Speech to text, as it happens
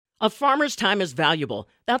A farmer's time is valuable.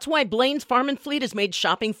 That's why Blaine's Farm and Fleet has made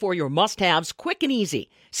shopping for your must-haves quick and easy.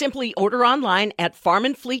 Simply order online at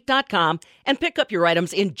farmandfleet.com and pick up your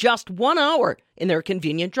items in just 1 hour in their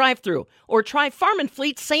convenient drive-thru. Or try Farm and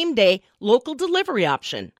Fleet's same-day local delivery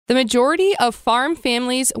option. The majority of farm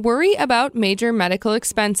families worry about major medical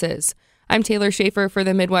expenses. I'm Taylor Schaefer for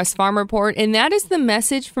the Midwest Farm Report, and that is the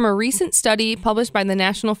message from a recent study published by the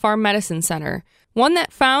National Farm Medicine Center, one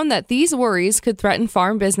that found that these worries could threaten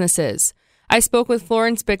farm businesses. I spoke with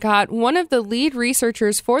Florence Bicott, one of the lead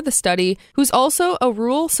researchers for the study, who's also a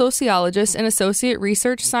rural sociologist and associate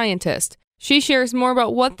research scientist. She shares more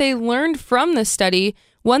about what they learned from the study,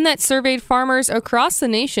 one that surveyed farmers across the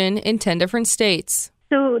nation in 10 different states.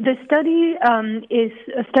 So the study is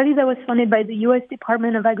a study that was funded by the U.S.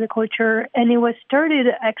 Department of Agriculture, and it was started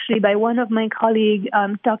actually by one of my colleagues,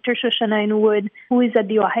 Dr. Shoshana Inwood, who is at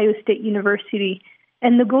The Ohio State University.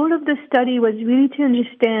 And the goal of the study was really to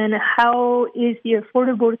understand how is the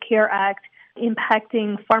Affordable Care Act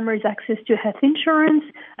impacting farmers' access to health insurance,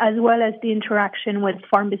 as well as the interaction with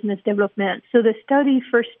farm business development. So the study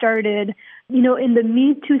first started, in the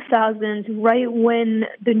mid-2000s, right when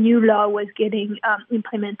the new law was getting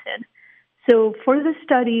implemented. So for the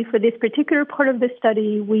study, for this particular part of the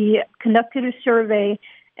study, we conducted a survey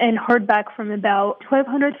and heard back from about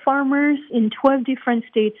 1,200 farmers in 12 different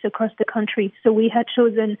states across the country. So we had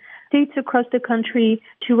chosen states across the country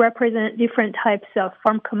to represent different types of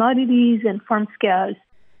farm commodities and farm scales.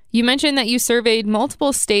 You mentioned that you surveyed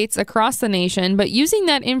multiple states across the nation, but using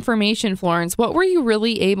that information, Florence, what were you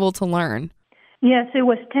really able to learn? Yes, it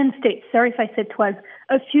was 10 states. Sorry if I said 12.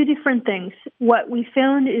 A few different things. What we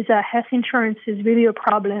found is that health insurance is really a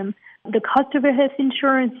problem. The cost of a health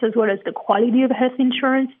insurance, as well as the quality of health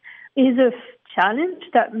insurance, is a challenge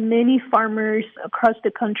that many farmers across the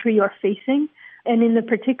country are facing. And in the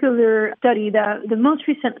particular study, the most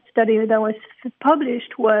recent study that was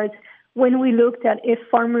published was when we looked at if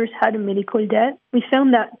farmers had a medical debt. We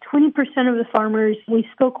found that 20% of the farmers we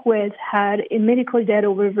spoke with had a medical debt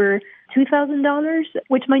of over $2,000,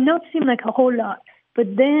 which might not seem like a whole lot.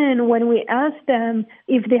 But then when we asked them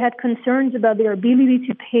if they had concerns about their ability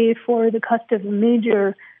to pay for the cost of a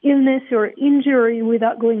major illness or injury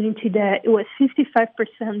without going into debt, it was 55%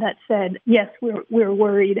 that said, yes, we're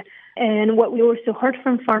worried. And what we also heard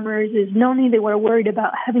from farmers is not only they were worried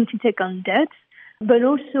about having to take on debts, but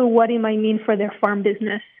also what it might mean for their farm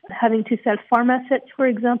business, having to sell farm assets, for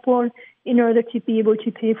example, in order to be able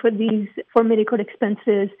to pay for medical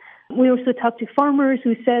expenses. We also talked to farmers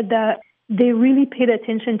who said that they really paid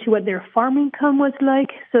attention to what their farm income was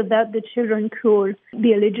like so that the children could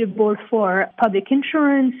be eligible for public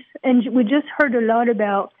insurance. And we just heard a lot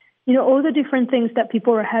about, all the different things that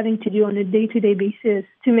people are having to do on a day-to-day basis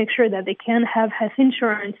to make sure that they can have health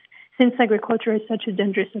insurance, since agriculture is such a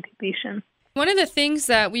dangerous occupation. One of the things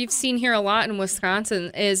that we've seen here a lot in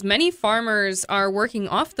Wisconsin is many farmers are working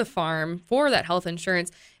off the farm for that health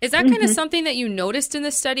insurance. Is that kind of something that you noticed in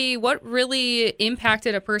the study? What really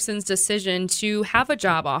impacted a person's decision to have a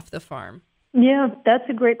job off the farm? Yeah, that's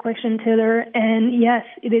a great question, Taylor. And yes,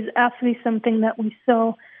 it is absolutely something that we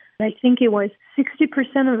saw. I think it was 60%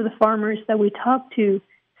 of the farmers that we talked to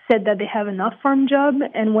said that they have an off-farm job.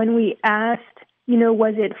 And when we asked,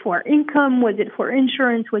 was it for income? Was it for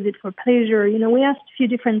insurance? Was it for pleasure? We asked a few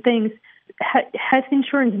different things. Health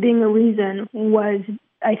insurance being a reason was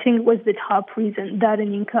the top reason, that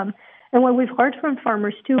and income. And what we've heard from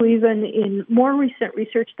farmers too, even in more recent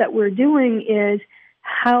research that we're doing, is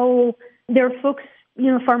how there are folks,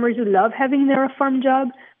 farmers who love having their farm job,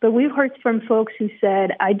 but we've heard from folks who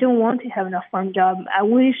said, I don't want to have an off-farm job. I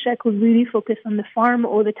wish I could really focus on the farm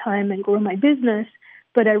all the time and grow my business,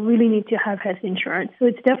 but I really need to have health insurance. So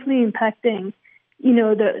it's definitely impacting,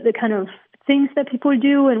 the kind of things that people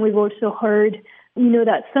do. And we've also heard,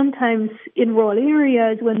 that sometimes in rural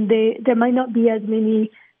areas when there might not be as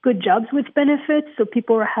many good jobs with benefits, so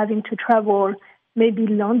people are having to travel maybe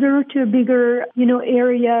longer to a bigger,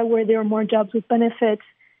 area where there are more jobs with benefits,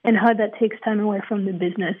 and how that takes time away from the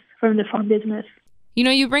business, from the farm business.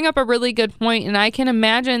 You bring up a really good point, and I can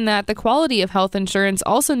imagine that the quality of health insurance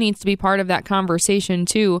also needs to be part of that conversation,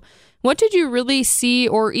 too. What did you really see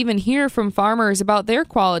or even hear from farmers about their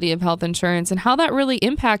quality of health insurance and how that really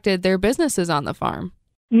impacted their businesses on the farm?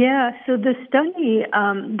 Yeah, so the study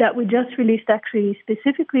that we just released actually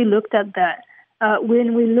specifically looked at that.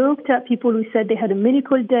 When we looked at people who said they had a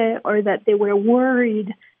medical debt or that they were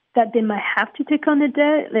worried that they might have to take on a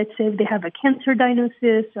debt, let's say if they have a cancer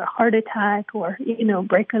diagnosis or heart attack or,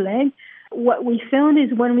 break a leg, what we found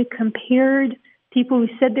is when we compared people who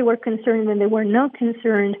said they were concerned and they were not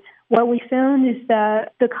concerned, what we found is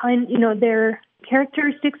that their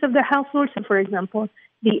characteristics of the household. So, for example,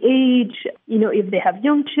 the age, if they have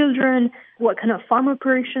young children, what kind of farm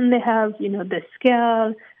operation they have, the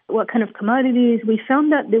scale, what kind of commodities. We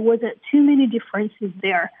found that there wasn't too many differences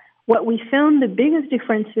there. What we found the biggest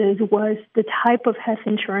differences was the type of health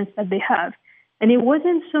insurance that they have. And it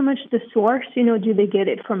wasn't so much the source, do they get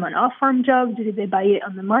it from an off-farm job? Do they buy it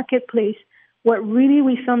on the marketplace? What really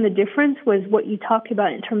we found the difference was what you talked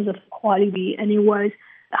about in terms of quality, and it was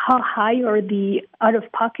how high are the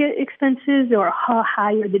out-of-pocket expenses or how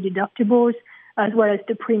high are the deductibles as well as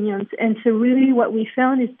the premiums. And so really what we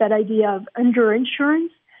found is that idea of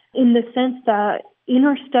underinsurance in the sense that in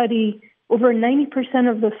our study, over 90%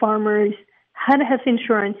 of the farmers had health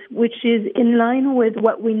insurance, which is in line with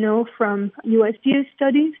what we know from USDA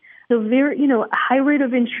studies. So very, a high rate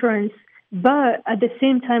of insurance, but at the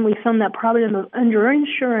same time, we found that problem of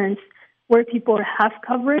underinsurance where people have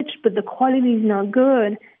coverage, but the quality is not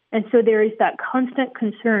good. And so there is that constant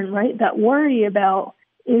concern, right? That worry about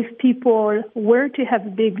if people were to have a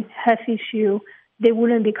big health issue, they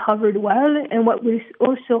wouldn't be covered well. And what we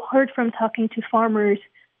also heard from talking to farmers,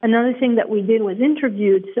 another thing that we did was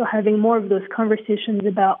interviewed, so having more of those conversations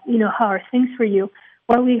about, how are things for you?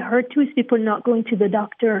 What we heard too is people not going to the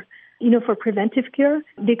doctor, for preventive care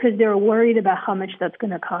because they're worried about how much that's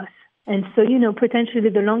going to cost. And so, potentially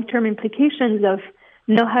the long-term implications of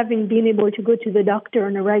not having been able to go to the doctor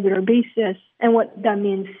on a regular basis and what that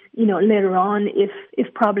means, later on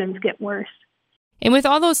if problems get worse. And with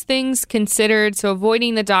all those things considered, so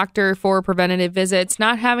avoiding the doctor for preventative visits,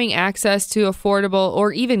 not having access to affordable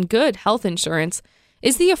or even good health insurance,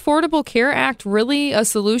 is the Affordable Care Act really a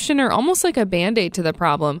solution or almost like a Band-Aid to the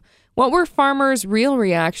problem? What were farmers' real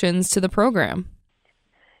reactions to the program?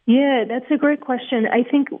 Yeah, that's a great question. I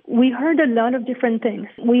think we heard a lot of different things.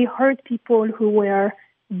 We heard people who were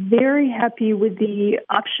very happy with the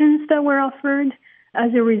options that were offered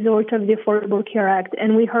as a result of the Affordable Care Act,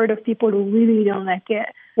 and we heard of people who really don't like it.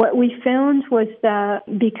 What we found was that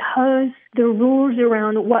because the rules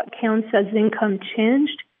around what counts as income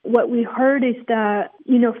changed, what we heard is that,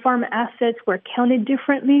 farm assets were counted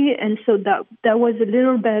differently, and so that was a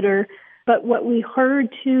little better. But what we heard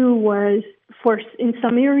too was in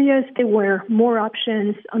some areas there were more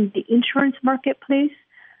options on the insurance marketplace.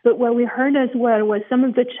 But what we heard as well was some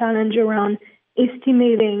of the challenge around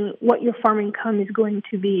estimating what your farm income is going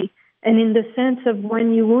to be. And in the sense of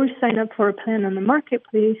when you will sign up for a plan on the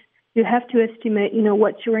marketplace, you have to estimate,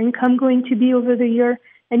 what's your income going to be over the year.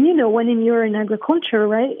 And, when you're in agriculture,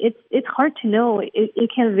 right, it's hard to know. It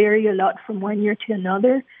can vary a lot from one year to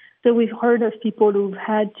another. So we've heard of people who've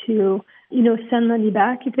had to, send money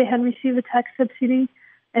back if they had received a tax subsidy.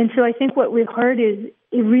 And so I think what we've heard is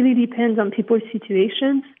it really depends on people's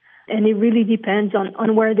situations, and it really depends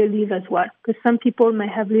on where they live as well. Because some people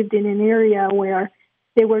might have lived in an area where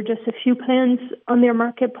there were just a few plans on their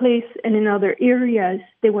marketplace, and in other areas,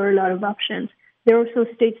 there were a lot of options. There are also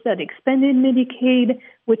states that expanded Medicaid,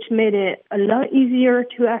 which made it a lot easier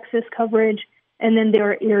to access coverage, and then there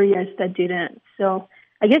are areas that didn't. So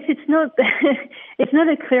I guess it's not it's not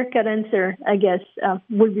a clear-cut answer, I guess,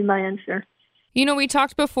 would be my answer. We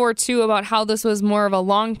talked before, too, about how this was more of a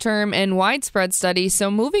long-term and widespread study. So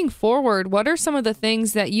moving forward, what are some of the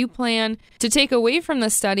things that you plan to take away from the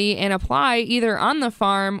study and apply either on the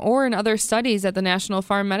farm or in other studies at the National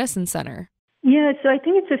Farm Medicine Center? Yeah, so I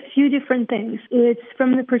think it's a few different things. It's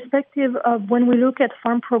from the perspective of when we look at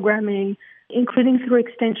farm programming, including through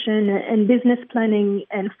extension and business planning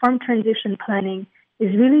and farm transition planning,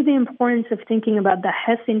 is really the importance of thinking about the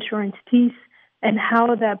health insurance piece and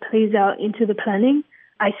how that plays out into the planning.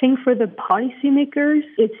 I think for the policymakers,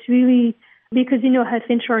 it's really because, health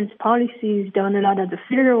insurance policy is done a lot at the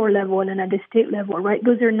federal level and at the state level, right?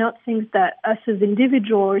 Those are not things that us as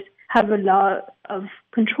individuals have a lot of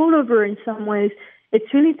control over in some ways.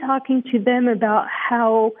 It's really talking to them about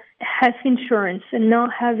how health insurance and not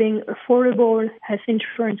having affordable health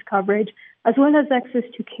insurance coverage, as well as access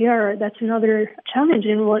to care, that's another challenge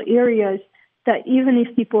in rural areas, that even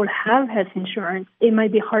if people have health insurance, it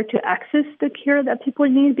might be hard to access the care that people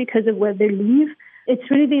need because of where they live. It's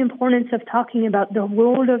really the importance of talking about the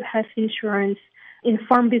role of health insurance in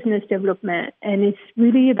farm business development. And it's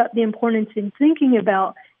really about the importance in thinking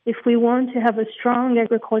about if we want to have a strong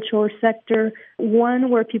agricultural sector, one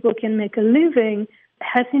where people can make a living,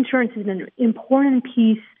 health insurance is an important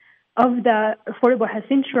piece of that affordable health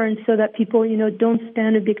insurance so that people, don't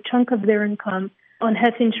spend a big chunk of their income on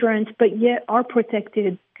health insurance, but yet are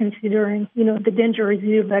protected considering, the dangerous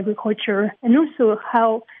view of agriculture and also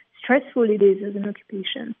how stressful it is as an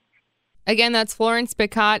occupation. Again, that's Florence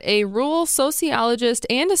Bicott, a rural sociologist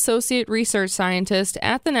and associate research scientist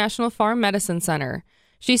at the National Farm Medicine Center.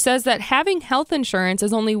 She says that having health insurance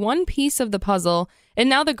is only one piece of the puzzle, and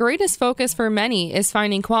now the greatest focus for many is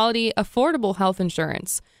finding quality, affordable health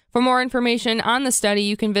insurance. For more information on the study,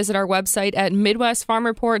 you can visit our website at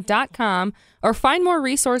MidwestFarmReport.com or find more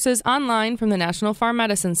resources online from the National Farm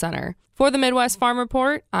Medicine Center. For the Midwest Farm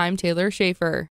Report, I'm Taylor Schaefer.